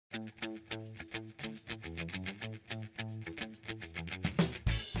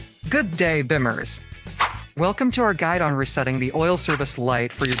Good day, Bimmers. Welcome to our guide on resetting the oil service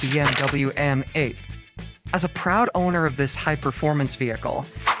light for your BMW M8. As a proud owner of this high-performance vehicle,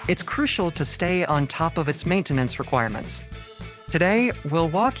 it's crucial to stay on top of its maintenance requirements. Today, we'll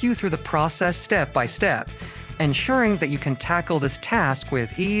walk you through the process step by step, ensuring that you can tackle this task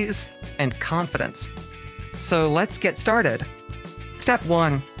with ease and confidence. So let's get started. Step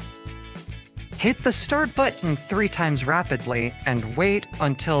 1. Hit the start button 3 times rapidly and wait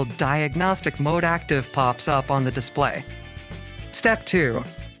until Diagnostic Mode Active pops up on the display. Step 2.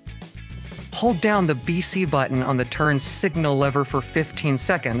 Hold down the BC button on the turn signal lever for 15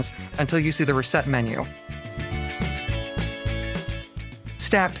 seconds until you see the reset menu.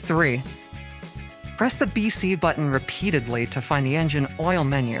 Step 3. Press the BC button repeatedly to find the engine oil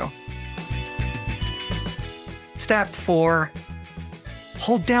menu. Step 4.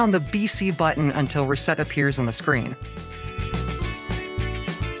 Hold down the BC button until reset appears on the screen.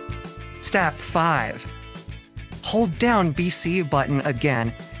 Step 5. Hold down BC button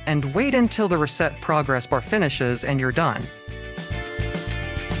again and wait until the reset progress bar finishes and you're done.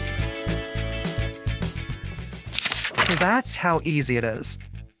 So that's how easy it is.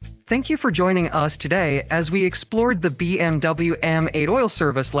 Thank you for joining us today as we explored the BMW M8 oil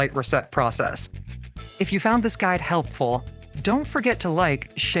service light reset process. If you found this guide helpful, don't forget to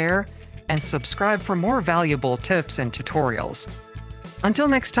like, share, and subscribe for more valuable tips and tutorials. Until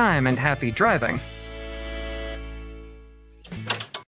next time, and happy driving!